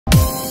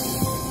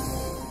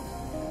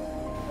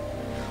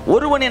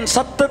ஒருவனின்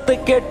சத்தத்தை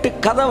கேட்டு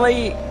கதவை,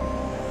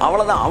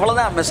 அவ்வளவுதான்,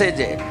 அவ்வளவுதான்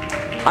மெசேஜ்.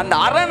 அந்த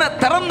அரணை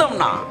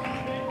திறந்தோம்னா,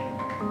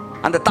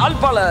 அந்த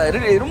தாழ்பாலை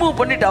ரிமூவ்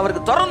பண்ணிட்டு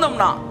அவருக்கு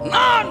திறந்தோம்னா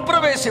நான்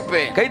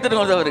பிரவேசிப்பேன். கை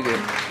தட்டுங்க அவருக்கு.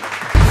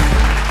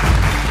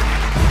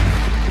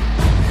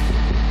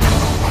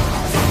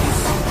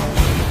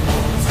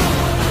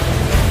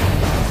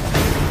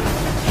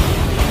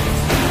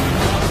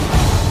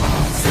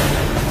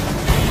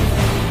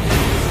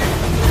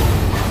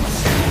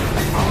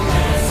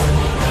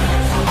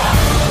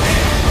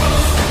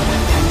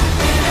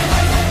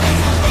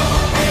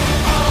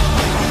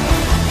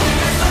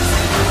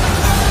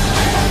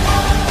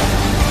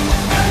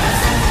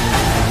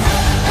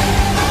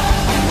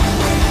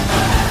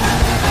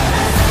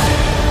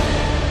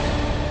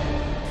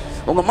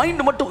 உங்கள்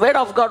மைண்ட் மட்டும் வேர்ட்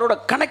ஆஃப் காடோட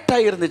கனெக்ட்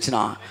ஆகி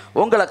இருந்துச்சுன்னா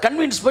உங்களை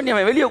கன்வின்ஸ் பண்ணி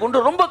அவன் வெளியே கொண்டு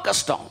ரொம்ப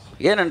கஷ்டம்.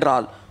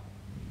 ஏனென்றால்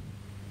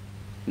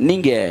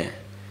நீங்கள்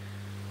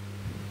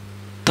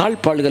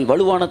தாழ்பாள்கள்,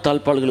 வலுவான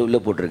தாழ்பாள்கள் உள்ளே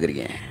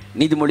போட்டிருக்கிறீங்க.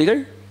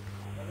 நீதிமொழிகள்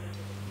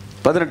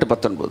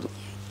 18:19.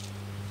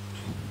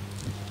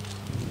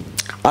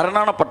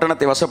 அரணான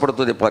பட்டணத்தை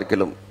வசப்படுத்துவதை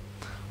பார்க்கலும்,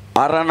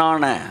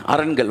 அரணான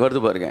அரண்கள்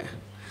வருது பாருங்க,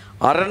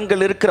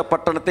 அரண்கள் இருக்கிற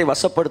பட்டணத்தை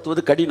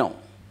வசப்படுத்துவது கடினம்.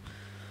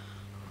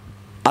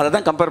 அதை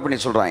தான் கம்பேர் பண்ணி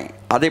சொல்கிறாங்க.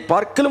 அதை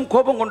பார்க்கலும்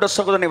கோபம் கொண்ட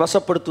சகோதரனை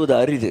வசப்படுத்துவது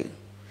அரிது.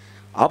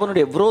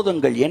 அவனுடைய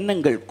விரோதங்கள்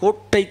எண்ணங்கள்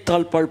கோட்டை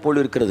தாழ்பாள் போல்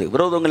இருக்கிறது.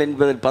 விரோதங்கள்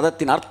என்பதன்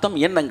பதத்தின் அர்த்தம்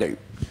எண்ணங்கள்.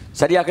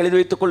 சரியாக எழுதி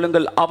வைத்துக்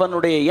கொள்ளுங்கள்.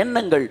 அவனுடைய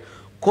எண்ணங்கள்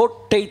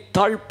கோட்டை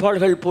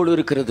தாழ்பாள்கள் போல்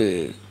இருக்கிறது.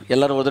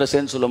 எல்லாரும் ஒரு தடவை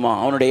சேர்ந்து சொல்லுமா,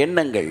 அவனுடைய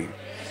எண்ணங்கள்,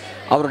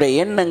 அவருடைய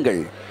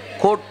எண்ணங்கள்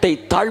கோட்டை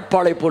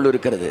தாழ்பாளை போல்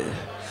இருக்கிறது.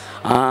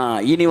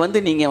 இனி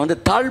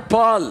நீங்கள்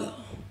தாழ்பால்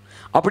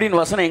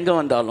அப்படின்னு வசனம் எங்கே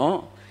வந்தாலும்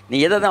நீ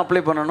எதை தான்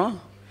அப்ளை பண்ணணும்?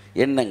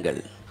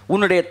 எண்ணங்கள்.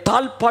 உன்னுடைய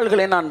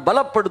தாழ்பாள்களை நான்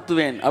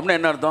பலப்படுத்துவேன் அப்படின்னு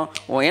என்ன அர்த்தம்?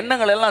 உன்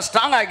எண்ணங்கள் எல்லாம்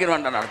ஸ்ட்ராங்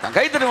ஆக்கிடுவேன் அர்த்தம்.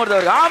 கைத்தறி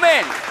முடித்தவர்கள்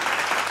ஆமென்.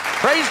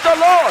 Praise the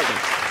Lord.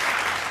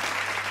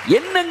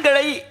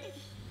 எண்ணங்களை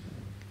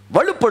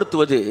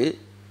வலுப்படுத்துவது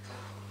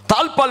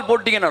தாழ்பால்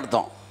போட்டிங்கன்னு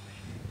அர்த்தம்.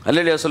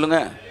 அல்லேலூயா சொல்லுங்க.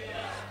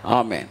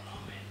 ஆமென்.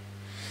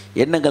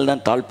 எண்ணங்கள்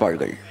தான்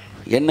தாழ்பாள்கள்,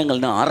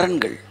 எண்ணங்கள் தான்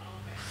அரண்கள்.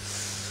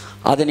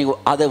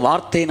 அதை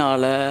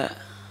வார்த்தையினால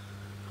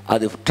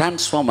அது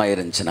டிரான்ஸ்ஃபார்ம்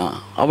ஆயிருந்துச்சுன்னா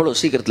அவ்வளோ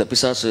சீக்கிரத்தில்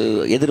பிசாசு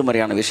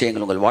எதிர்மறையான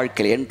விஷயங்கள் உங்கள்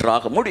வாழ்க்கையில்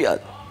என்ட்ராக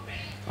முடியாது.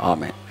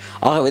 ஆமென்.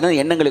 ஆகவே தான்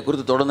எண்ணங்களை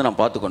குறித்து தொடர்ந்து நாம்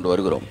பார்த்து கொண்டு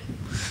வருகிறோம்.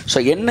 ஸோ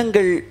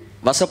எண்ணங்கள்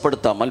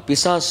வசப்படுத்தாமல்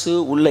பிசாசு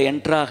உள்ள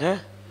என்ட்ராக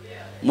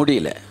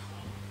முடியல.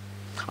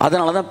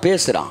 அதனால தான்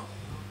பேசுகிறான்.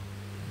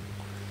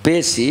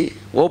 பேசி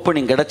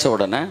ஓப்பனிங் கிடைச்ச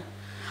உடனே,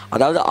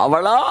 அதாவது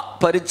அவளா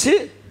பறித்து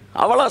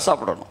அவளா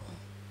சாப்பிடணும்.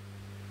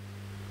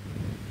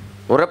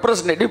 ஒரு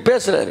ரெப்ரசன்டேட்டிவ்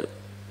பேசுகிறாரு,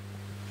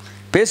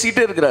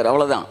 பேசிக்கிட்டே இருக்கிறார்,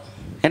 அவ்வளோதான்.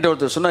 என்ற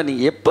ஒருத்தர் சொன்னார்,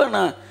 நீங்கள்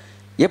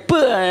எப்போ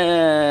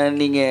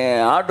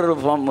நீங்கள் ஆர்டர்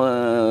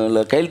ஃபார்மில்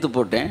கையெழுத்து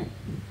போட்டேன்,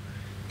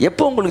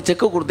 எப்போ உங்களுக்கு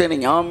செக்கை கொடுத்தேன்,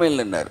 எனக்கு ஞாபகமே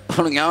இல்லைன்னார்.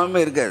 உனக்கு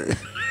ஞாபகமே இருக்காது.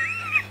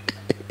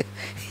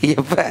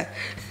 எப்போ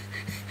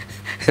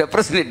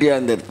ரெப்ரசன்டேட்டிவாக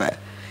இருந்தப்ப,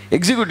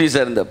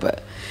 எக்ஸிக்யூட்டிவ்ஸாக இருந்தப்ப.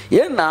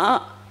 ஏன்னா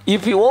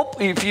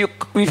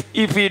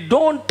if you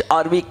don't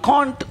or we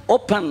can't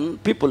open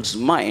people's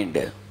mind,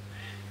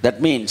 that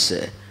means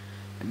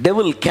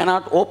devil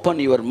cannot open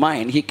your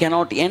mind, he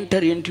cannot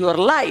enter into your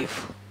life.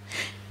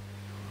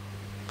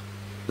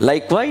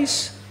 Likewise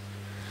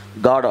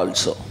God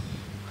also,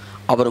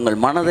 அவர் உங்கள்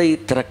மனதை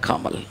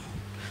திறக்காமல்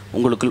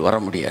உங்களுக்குள் வர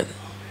முடியாது.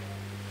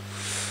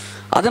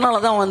 அதனால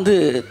தான்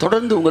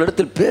தொடர்ந்து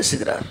உங்களிடத்தில்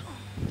பேசுகிறார்,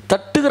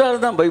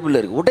 தட்டுகிறார் தான் பைபிளில்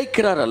இருக்கு,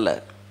 உடைக்கிறார் அல்ல.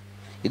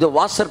 இதோ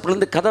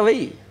வாசற்படிலிருந்து கதவை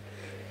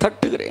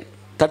தட்டுகிறேன்.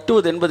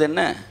 தட்டுவது என்பது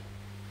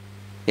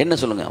என்ன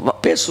சொல்லுங்க?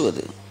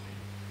 பேசுவது.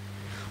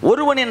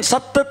 ஒருவனின்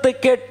சத்தத்தை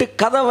கேட்டு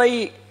கதவை,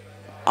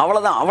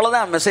 அவ்வளவுதான்,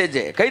 அவ்வளவுதான் மெசேஜ்.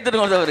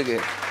 கைத்தட்டுங்க அவருக்கு.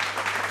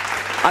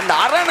 அந்த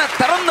அரணை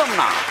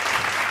திறந்தோம்னா,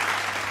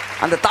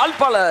 அந்த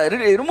தாழ்பாலை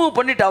ரிமூவ்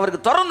பண்ணிட்டு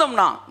அவருக்கு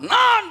திறந்தோம்னா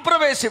நான்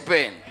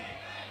பிரவேசிப்பேன்.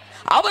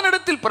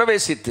 அவனிடத்தில்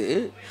பிரவேசித்து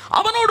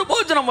அவனோடு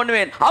போஜனம்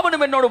பண்ணுவேன்,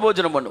 அவனும் என்னோடு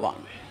போஜனம்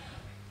பண்ணுவான்.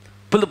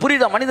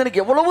 புரியுதா?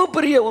 மனிதனுக்கு எவ்வளவு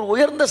பெரிய ஒரு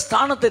உயர்ந்த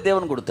ஸ்தானத்தை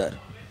தேவன் கொடுத்தார்.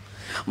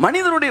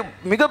 மனிதனுடைய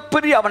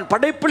மிகப்பெரிய, அவன்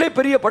படைப்பிலே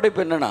பெரிய படைப்பு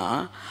என்னன்னா,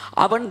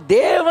 அவன்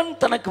தேவன்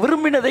தனக்கு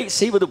விரும்பினதை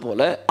செய்வது போல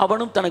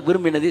அவனும் தனக்கு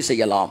விரும்பினதை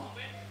செய்யலாம்.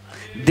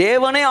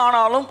 தேவனே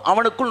ஆனாலும்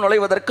அவனுக்குள்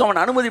நுழைவதற்கு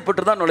அவன் அனுமதி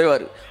பெற்று தான்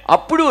நுழைவார்.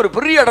 அப்படி ஒரு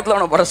பெரிய இடத்துல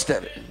அவனை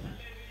பறச்சிட்டார்.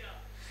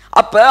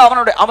 அப்ப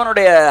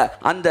அவனுடைய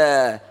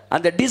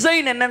அந்த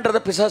டிசைன்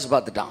என்னன்றதை பிசாசு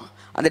பார்த்துட்டான்.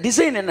 அந்த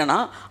டிசைன் என்னன்னா,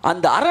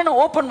 அந்த அரணை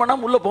ஓப்பன்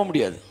பண்ணாமல் உள்ளே போக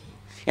முடியாது.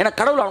 ஏன்னா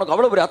கடவுள் அவனுக்கு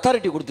அவ்வளோ பெரிய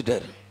அத்தாரிட்டி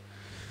கொடுத்துட்டார்.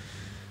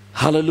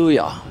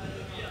 ஹல்லேலூயா.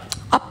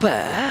 அப்ப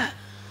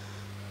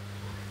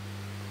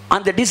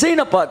அந்த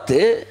டிசைனை பார்த்து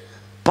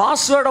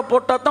பாஸ்வேர்டை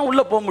போட்டால் தான்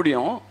உள்ளே போக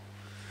முடியும்.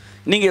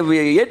 நீங்கள்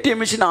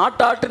ஏடிஎம் மிஷின்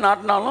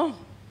ஆட்டினாலும்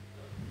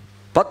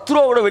 10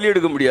 ரூபா கூட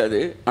வெளியெடுக்க முடியாது.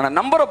 ஆனால்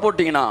நம்பரை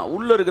போட்டிங்கன்னா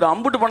உள்ளே இருக்கிற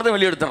அம்புட்டு பணத்தை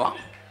வெளியெடுத்துடலாம்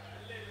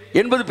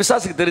என்பது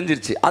பிசாசுக்கு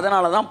தெரிஞ்சிருச்சு.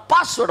 அதனால தான்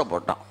பாஸ்வேர்டை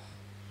போட்டான்.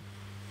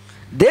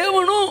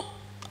 தேவனும்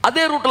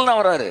அதே ரூட்டில்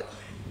தான் வர்றாரு.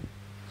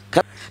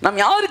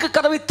 நாம் யாருக்கு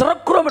கதவை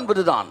திறக்கிறோம்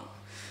என்பது தான்.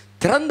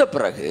 திறந்த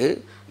பிறகு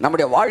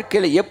நம்முடைய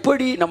வாழ்க்கையில்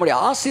எப்படி நம்முடைய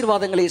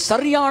ஆசீர்வாதங்களை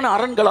சரியான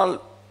அரண்களால்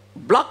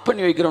பிளாக்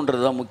பண்ணி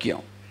வைக்கிறோன்றது தான்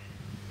முக்கியம்.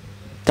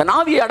 தன்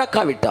ஆவியை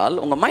அடக்காவிட்டால்,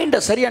 உங்கள் மைண்டை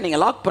சரியாக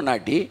நீங்கள் லாக்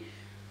பண்ணாட்டி,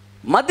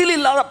 மதில்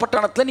இல்லாத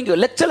பட்டணத்தில் நீங்கள்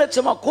லட்ச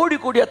லட்சமாக கோடி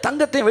கோடியாக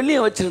தங்கத்தை வெளியே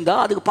வச்சுருந்தா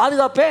அதுக்கு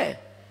பாதுகாப்பே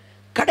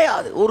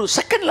கிடையாது. ஒரு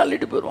செகண்டில்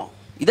அள்ளிட்டு போயிடுவோம்.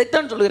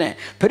 இதைத்தான் சொல்கிறேன்.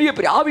 பெரிய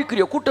பெரிய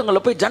ஆவிக்குரிய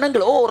கூட்டங்களில் போய்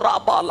ஜனங்கள் ஓ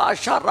ராபா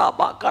லாஷா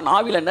ராபா கான்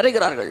ஆவியில்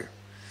நிறைகிறார்கள்.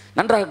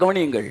 நன்றாக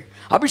கவனியுங்கள்.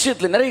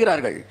 அபிஷேகத்தில்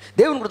நிறைகிறார்கள்.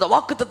 தேவன் கொடுத்த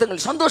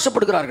வாக்குத்தத்தங்கள்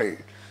சந்தோஷப்படுகிறார்கள்.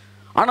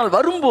 ஆனால்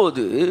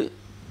வரும்போது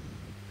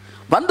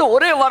வந்த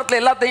ஒரே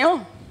வாரத்தில் எல்லாத்தையும்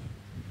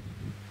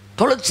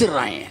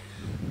தொலைச்சிடுறாங்க.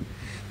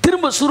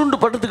 திரும்ப சுருண்டு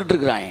படுத்துக்கிட்டு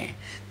இருக்கிறாங்க.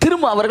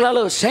 திரும்ப அவர்களால்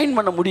ஷைன்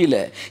பண்ண முடியல.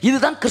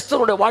 இதுதான்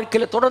கிறிஸ்தவருடைய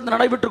வாழ்க்கையில் தொடர்ந்து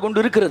நடைபெற்று கொண்டு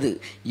இருக்கிறது.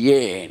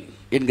 ஏன்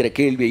என்கிற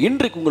கேள்வியை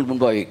இன்றைக்கு உங்கள்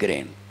முன்பாக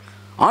வைக்கிறேன்.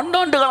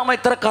 ஆண்டாண்டு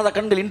காலமாய் திறக்காத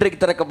கண்கள் இன்றைக்கு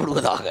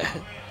திறக்கப்படுவதாக.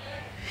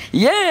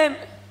 ஏன்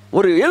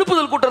ஒரு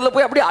எழுப்புதல் கூட்டத்தில்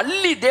போய் அப்படியே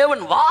அள்ளி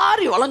தேவன்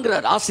வாரி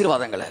வழங்குறார்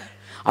ஆசீர்வாதங்களை.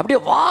 அப்படியே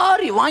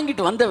வாரி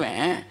வாங்கிட்டு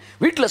வந்தவன்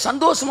வீட்டில்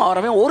சந்தோஷமாக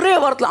வரவன் ஒரே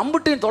வாரத்தில்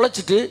அம்புட்டையும்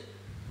தொலைச்சிட்டு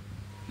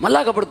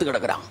மல்லாக்கப்படுத்து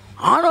கிடக்கிறான்.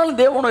 ஆனாலும்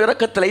தேவனோட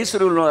இரக்கத்தில்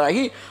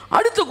ஐஸ்வர்யமாகி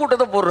அடுத்த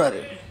கூட்டத்தை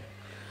போடுறாரு.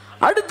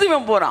 அடுத்து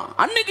இவன் போகிறான்.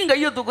 அன்னைக்கும்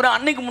கையை தூக்குறான்.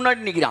 அன்னைக்கு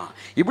முன்னாடி நிற்கிறான்.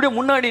 இப்படியே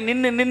முன்னாடி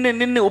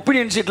நின்று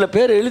ஒப்பீனியன் ஷீட்டில்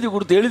பேரை எழுதி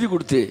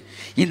கொடுத்து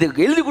இந்த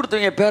எழுதி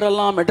கொடுத்தவங்க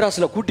பேரெல்லாம்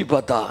மெட்ராஸில் கூட்டி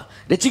பார்த்தா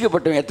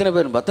ரசிக்கப்பட்டவங்க எத்தனை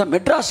பேர்னு பார்த்தா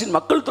மெட்ராஸின்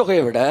மக்கள்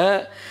தொகையை விட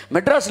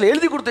மெட்ராஸில்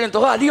எழுதி கொடுத்தவங்க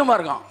தொகை அதிகமாக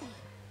இருக்கான்.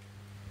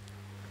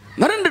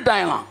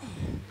 மிரண்டுட்டாயலாம்.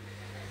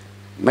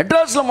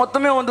 மெட்ராஸில்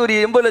மொத்தமே வந்து ஒரு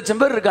 80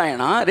 லட்சம் பேர்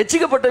இருக்காங்கன்னா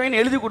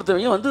ரசிக்கப்பட்டவங்க எழுதி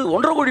கொடுத்தவங்க வந்து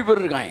 1.5 கோடி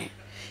பேர் இருக்காங்க.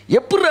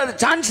 எப்படி அது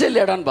சான்ஸே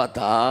இல்லையாடான்னு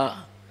பார்த்தா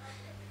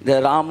இந்த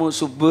ராமு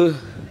சுப்பு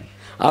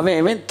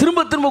அவன்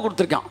திரும்ப திரும்ப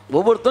கொடுத்துருக்கான்.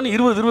 ஒவ்வொருத்தரும்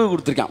 20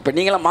 கொடுத்துருக்கான். இப்போ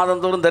நீங்களாம்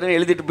மாதந்தோறும் தரேன்னு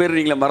எழுதிட்டு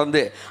போயிடுறீங்களே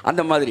மறந்து,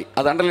 அந்த மாதிரி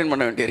அதை அண்டர்லைன்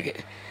பண்ண வேண்டியிருக்கு.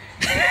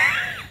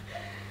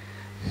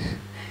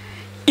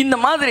 இந்த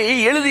மாதிரி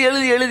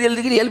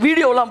எழுதி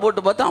வீடியோலாம்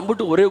போட்டு பார்த்தா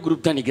அம்புட்டு ஒரே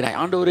குரூப் தான் நிற்கிறான்.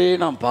 ஆண்டவரே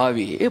நான்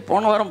பாவி,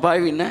 போன வாரம்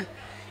பாவின்னு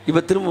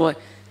இப்போ திரும்ப.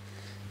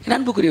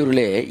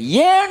 அன்புக்குரியவர்களே,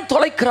 ஏன்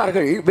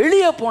தொலைக்கிறார்கள்?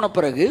 வெளியே போன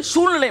பிறகு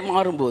சூழ்நிலை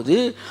மாறும்போது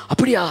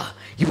அப்படியா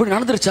இப்படி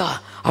நடந்துருச்சா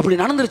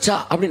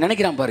அப்படி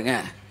நினைக்கிறான் பாருங்க.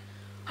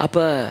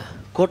 அப்போ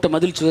கோட்டை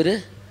மதில் சுவர்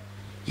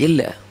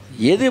இல்லை.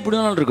 எது எப்படி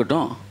வேணாலும்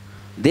இருக்கட்டும்,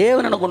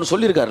 தேவன் எனக்கு ஒன்று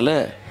சொல்லியிருக்காருல்ல,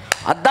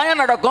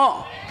 அதான் நடக்கும்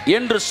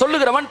என்று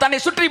சொல்லுகிறவன் தன்னை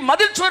சுற்றி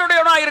மதில்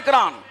சுவருடையவனாக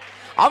இருக்கிறான்.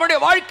 அவனுடைய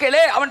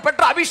வாழ்க்கையிலே அவன்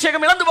பெற்ற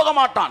அபிஷேகம் இழந்து போக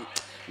மாட்டான்.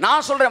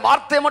 நான் சொல்றேன்,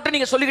 வார்த்தையை மட்டும்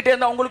நீங்க சொல்லிக்கிட்டே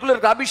இருந்தா உங்களுக்குள்ள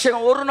இருக்க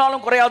அபிஷேகம் ஒரு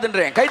நாளும்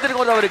குறையாதுன்றேன்.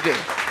 கைத்தறிக்கும் அவருக்கு